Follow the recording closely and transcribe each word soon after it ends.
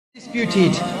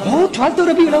Disputed. Oh, 12th of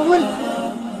Rabiul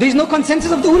Awwal. There is no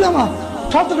consensus of the ulama.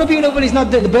 12th of Rabiul Awwal is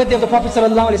not the birthday of the Prophet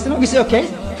sallallahu alaihi wasallam. We say, okay,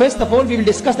 first of all, we will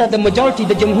discuss that the majority,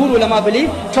 the Jamhur ulama believe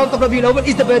 12th of Rabiul Awwal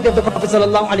is the birthday of the Prophet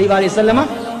sallallahu alaihi wasallam.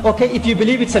 Okay, if you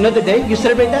believe it's another day, you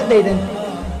celebrate that day then.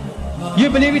 You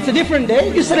believe it's a different day,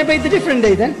 you celebrate the different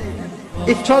day then.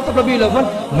 If 12th of Rabiul Awwal,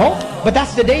 no, but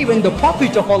that's the day when the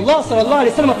Prophet of Allah sallallahu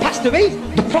alaihi wasallam passed away.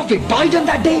 The Prophet died on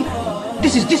that day.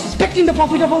 This is disrespecting the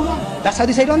Prophet of Allah. That's how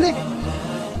they say it on there.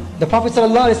 The Prophet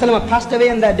sallallahu alaihi wasallam passed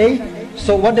away on that day.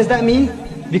 So what does that mean?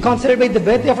 We can't celebrate the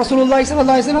birthday of Rasulullah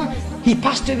sallallahu alaihi wasallam. He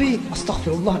passed away.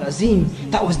 Astaghfirullah al-Azim.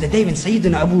 That was the day when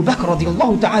Sayyidina Abu Bakr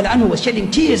radiallahu ta'ala anhu was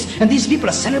shedding tears. And these people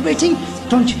are celebrating.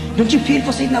 Don't you feel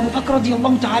for Sayyidina Abu Bakr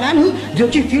radiallahu ta'ala anhu?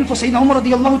 Don't you feel for Sayyidina Umar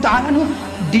radiallahu ta'ala anhu?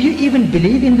 Do you even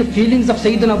believe in the feelings of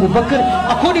Sayyidina Abu Bakr?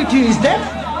 According to you, he's dead.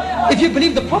 If you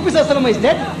believe the Prophet ﷺ is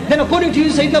dead, then according to you,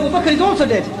 Sayyidina Abu Bakr is also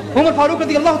dead. Umar Farooq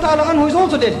radiallahu ta'ala anhu is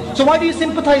also dead. So why do you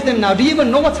sympathize them now? Do you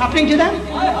even know what's happening to them?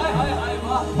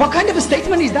 What kind of a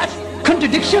statement is that?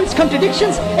 Contradictions,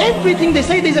 contradictions. Everything they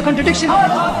say, there's a contradiction.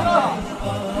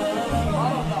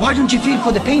 Why don't you feel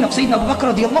for the pain of Sayyidina Abu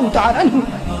Bakr radiallahu ta'ala anhu?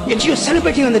 Yet you're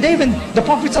celebrating on the day when the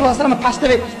Prophet ﷺ passed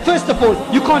away. First of all,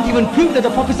 you can't even prove that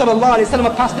the Prophet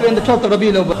ﷺ passed away on the 12th of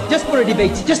Rabiul Awwal. Just for a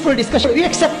debate, just for a discussion, we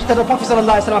accept that the Prophet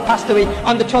ﷺ passed away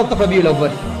on the 12th of Rabiul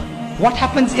Awwal. What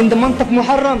happens in the month of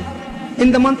Muharram?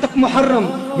 In the month of Muharram,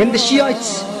 when the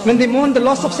Shiites, when they mourn the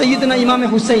loss of Sayyidina Imam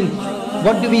Hussein,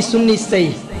 what do we Sunnis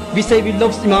say? We say we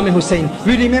love Imam Hussein.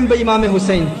 We remember Imam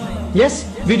Hussein. Yes,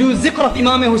 we do zikr of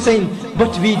Imam Hussein,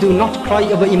 but we do not cry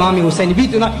over Imam Hussein. We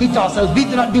do not hit ourselves. We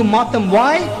do not do matam.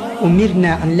 Why?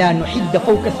 Umirna an la nuhidda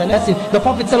fawqa thalathin. The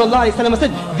Prophet sallallahu alaihi wasallam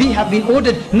said, we have been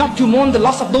ordered not to mourn the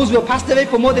loss of those who have passed away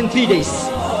for more than 3 days.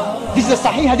 This is a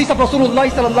sahih hadith of Rasulullah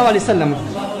sallallahu alaihi wasallam.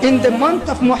 In the month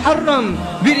of Muharram,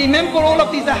 we remember all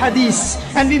of these ahadiths,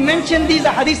 and we mention these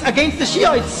ahadiths against the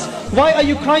Shiites. Why are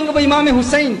you crying over Imam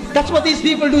Hussein? That's what these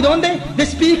people do, don't they? They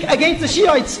speak against the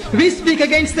Shiites. We speak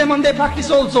against them on their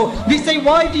practice also. We say,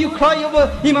 why do you cry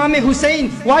over Imam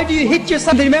Hussein? Why do you hit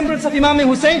yourself in the remembrance of Imam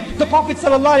Hussein? The Prophet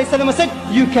ﷺ said,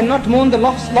 you cannot mourn the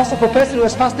loss of a person who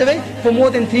has passed away for more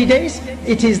than 3 days.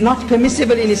 It is not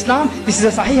permissible in Islam. This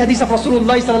is a sahih hadith of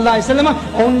Rasulullah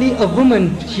ﷺ. Only a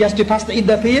woman, she has to pass the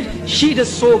iddah period. She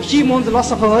does so, she mourns the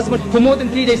loss of her husband for more than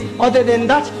 3 days. Other than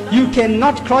that, you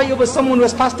cannot cry over someone who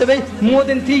has passed away more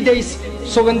than 3 days.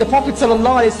 So when the Prophet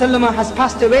ﷺ has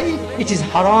passed away, it is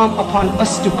haram upon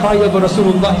us to cry over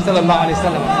Rasulullah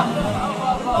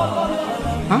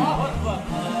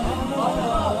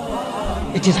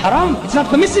ﷺ. It is haram, it's not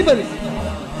permissible.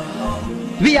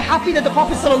 We are happy that the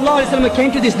Prophet ﷺ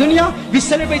came to this dunya. We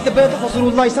celebrate the birth of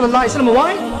Rasulullah ﷺ.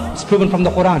 Why? It's proven from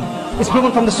the Quran. It's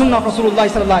proven from the Sunnah of Rasulullah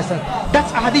ﷺ.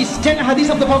 That's a hadith, 10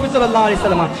 hadith of the Prophet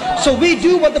ﷺ. So we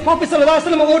do what the Prophet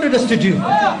ﷺ ordered us to do.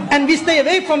 And we stay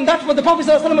away from that what the Prophet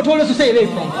ﷺ told us to stay away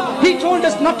from. He told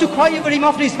us not to cry over him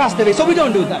after he's passed away. So we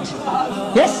don't do that.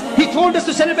 Yes? He told us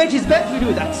to celebrate his birth. We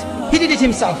do that. He did it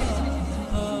himself.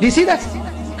 Do you see that?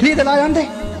 Clear the lie on there?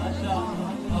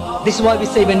 This is why we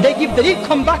say when they give the date,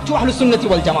 come back to Ahlus Sunnati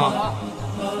wal Jama'ah.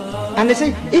 And they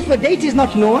say, if a date is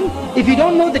not known, if you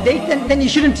don't know the date, then you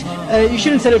shouldn't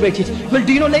celebrate it. Well,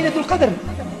 do you know Laylatul Qadr?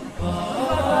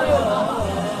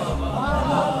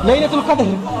 Laylatul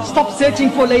Qadr. Stop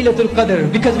searching for Laylatul Qadr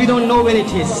because we don't know when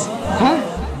it is. Huh?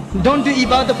 Don't do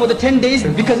ibadah for the 10 days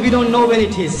because we don't know when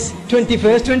it is.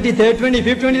 21st, 23rd,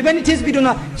 25th, 20th, when it is we do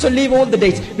not. So leave all the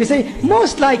dates. We say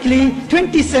most likely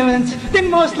 27th, then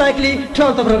most likely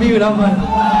 12th of Rabiul Awwal.